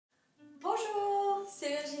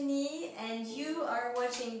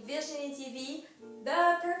watching Virginie TV,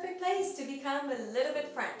 the perfect place to become a little bit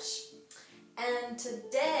French. And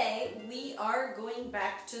today we are going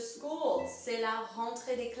back to school. C'est la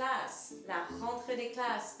rentrée des classes. La rentrée des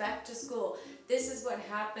classes, back to school. This is what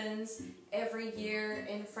happens every year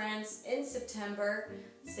in France in September.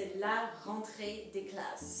 C'est la rentrée des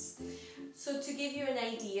classes. So to give you an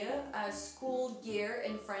idea, a school year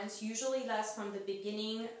in France usually lasts from the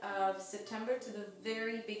beginning of September to the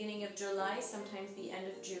very beginning of July, sometimes the end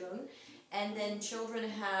of June. And then children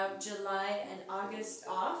have July and August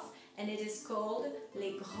off. And it is called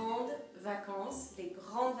les grandes vacances,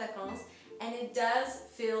 and it does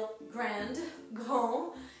feel grand.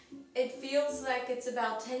 It feels like it's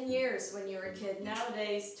about 10 years when you're a kid.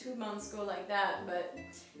 Nowadays, 2 months go like that, but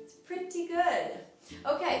it's pretty good.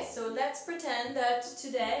 Okay, so let's pretend that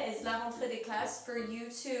today is la rentrée des classes for you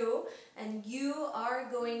too, and you are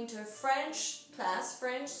going to French class,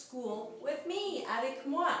 French school with me, avec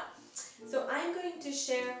moi. So I'm going to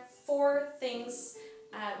share 4 things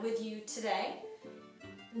with you today.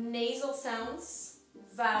 Nasal sounds,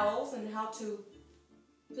 vowels, and how to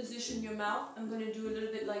position your mouth. I'm going to do a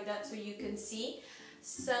little bit like that so you can see.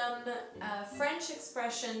 Some French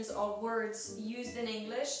expressions or words used in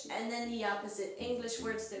English, and then the opposite, English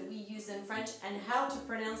words that we use in French, and how to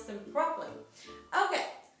pronounce them properly. Okay,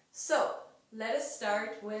 so let us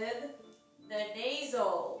start with the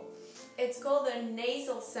nasal. It's called the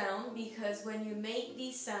nasal sound because when you make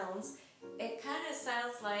these sounds, it kind of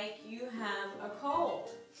sounds like you have a cold.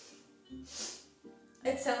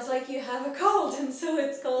 It sounds like you have a cold, and so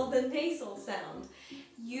it's called the nasal sound.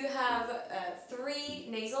 You have 3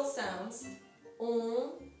 nasal sounds: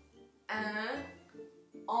 on, un,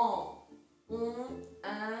 on.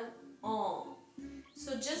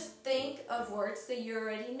 So just think of words that you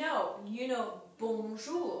already know. You know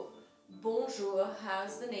bonjour. Bonjour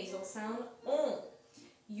has the nasal sound on.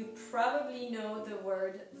 You probably know the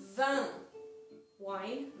word vin,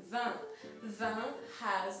 wine, vin. Vin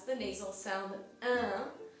has the nasal sound un.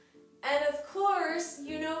 And of course,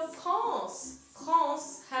 you know France.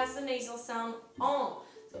 France has the nasal sound en.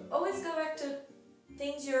 So always go back to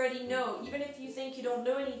things you already know. Even if you think you don't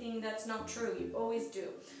know anything, that's not true. You always do.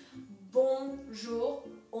 Bonjour,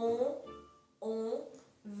 on,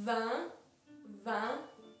 vin,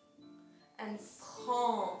 and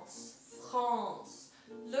France, France.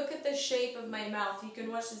 Look at the shape of my mouth. You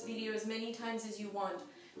can watch this video as many times as you want.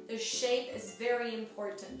 The shape is very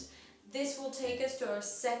important. This will take us to our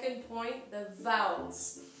second point, the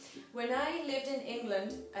vowels. When I lived in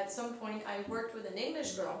England, at some point I worked with an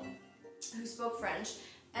English girl who spoke French,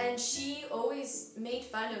 and she always made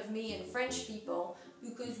fun of me and French people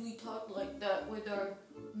because we talked like that with our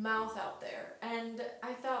mouth out there. And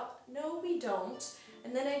I thought, no, we don't.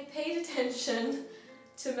 And then I paid attention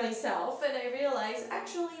to myself and I realized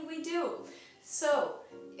actually we do. So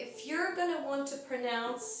if you're going to want to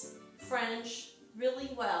pronounce French really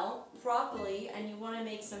well, properly, and you want to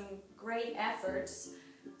make some great efforts,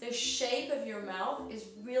 the shape of your mouth is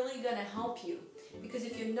really going to help you. Because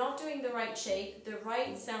if you're not doing the right shape, the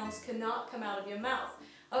right sounds cannot come out of your mouth.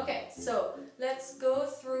 Okay, so let's go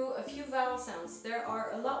through a few vowel sounds. There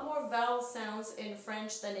are a lot more vowel sounds in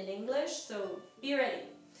French than in English, so be ready.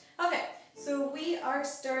 Okay, so we are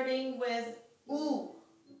starting with oo,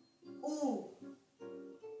 oo,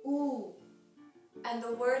 oo. And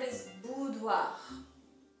the word is boudoir,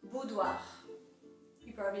 boudoir.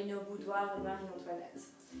 You probably know boudoir and Marie Antoinette.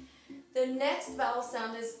 The next vowel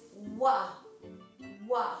sound is wa,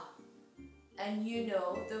 wa. And you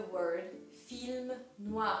know the word film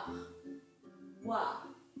noir, wa.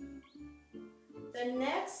 The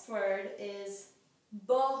next word is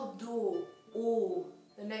Bordeaux, O.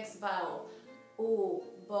 The next vowel, O,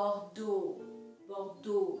 Bordeaux,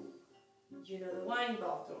 Bordeaux. You know the wine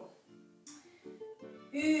Bordeaux.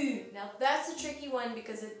 U. Now that's a tricky one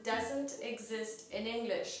because it doesn't exist in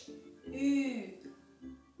English. U.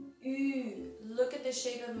 U. Look at the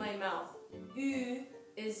shape of my mouth. U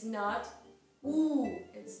is not oo.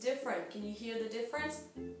 It's different. Can you hear the difference?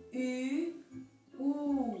 U,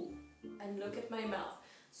 oo. And look at my mouth.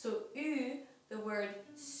 So U, the word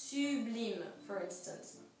sublime, for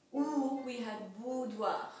instance. Ou, we had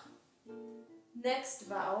boudoir. Next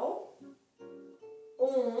vowel,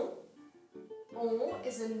 on. On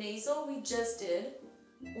is a nasal we just did.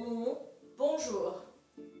 On, bonjour.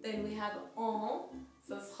 Then we have en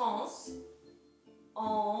for France.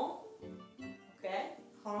 En, okay,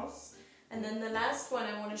 France. And then the last one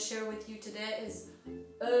I want to share with you today is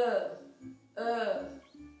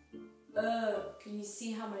Can you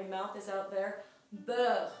see how my mouth is out there?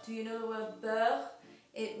 Beurre. Do you know the word beurre?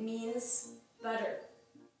 It means butter.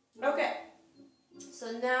 Okay. So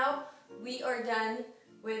now we are done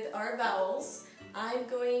with our vowels. I'm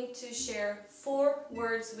going to share 4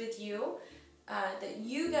 words with you that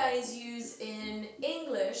you guys use in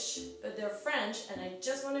English, but they're French, and I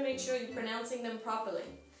just want to make sure you're pronouncing them properly.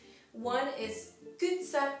 One is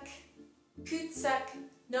cul-de-sac, cul-de-sac,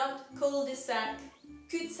 not cul-de-sac,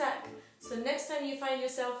 cul-de-sac. So next time you find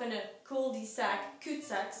yourself in a cul-de-sac,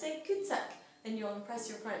 cul-de-sac, say cul-de-sac, and you'll impress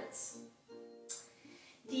your friends.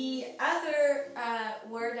 The other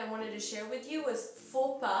word I wanted to share with you was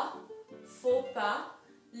faux pas. Faux pas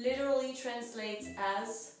literally translates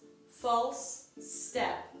as false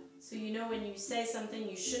step. So you know when you say something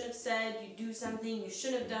you shouldn't have said, you do something you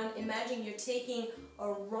shouldn't have done. Imagine you're taking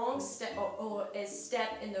a wrong step or a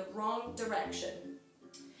step in the wrong direction.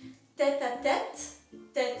 Tête à tête.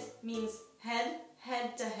 Tête means head,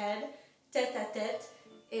 head to head. Tête à tête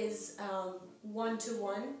is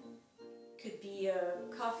one-to-one. Could be a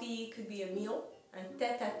coffee, could be a meal. And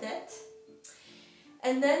tête à tête.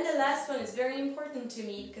 And then the last one is very important to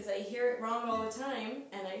me because I hear it wrong all the time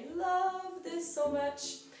and I love this so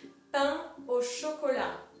much. Pain au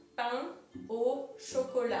chocolat. Pain au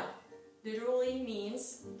chocolat literally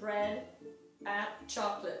means bread at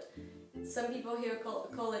chocolate. Some people here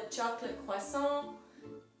call it chocolate croissant.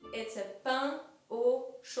 It's a pain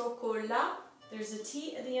au chocolat. There's a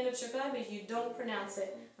T at the end of chocolat, but you don't pronounce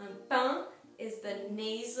it. And pain is the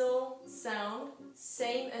nasal sound,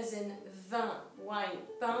 same as in vin, wine,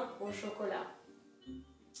 pain au chocolat.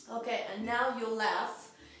 Okay, and now you'll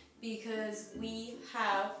laugh because we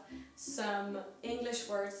have some English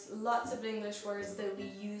words, lots of English words that we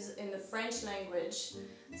use in the French language.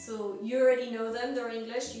 So you already know them, they're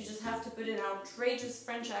English, you just have to put an outrageous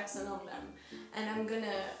French accent on them. And I'm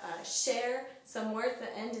gonna share some words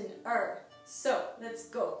that end in er. So, let's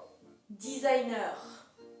go. Designer.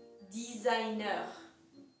 Designer.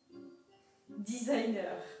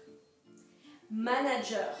 Designer.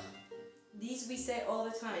 Manager. These we say all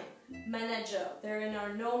the time. Manager. They're in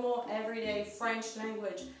our normal, everyday French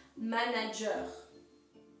language. Manager.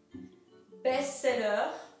 Bestseller.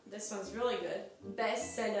 This one's really good.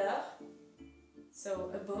 Bestseller.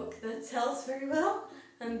 So a book that sells very well.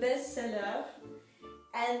 And bestseller.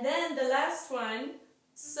 And then the last one.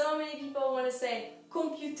 So many people want to say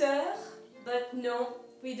computer, but no.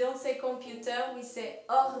 We don't say computer, we say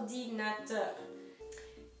ordinateur.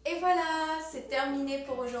 Et voilà, c'est terminé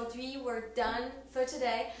pour aujourd'hui. We're done for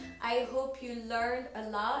today. I hope you learned a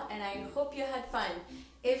lot and I hope you had fun.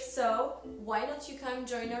 If so, why don't you come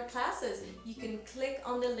join our classes? You can click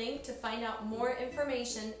on the link to find out more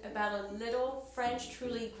information about a Little French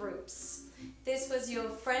Truly groups. This was your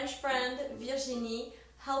French friend, Virginie,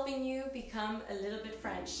 helping you become a little bit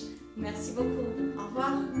French. Merci beaucoup. Au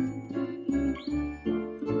revoir.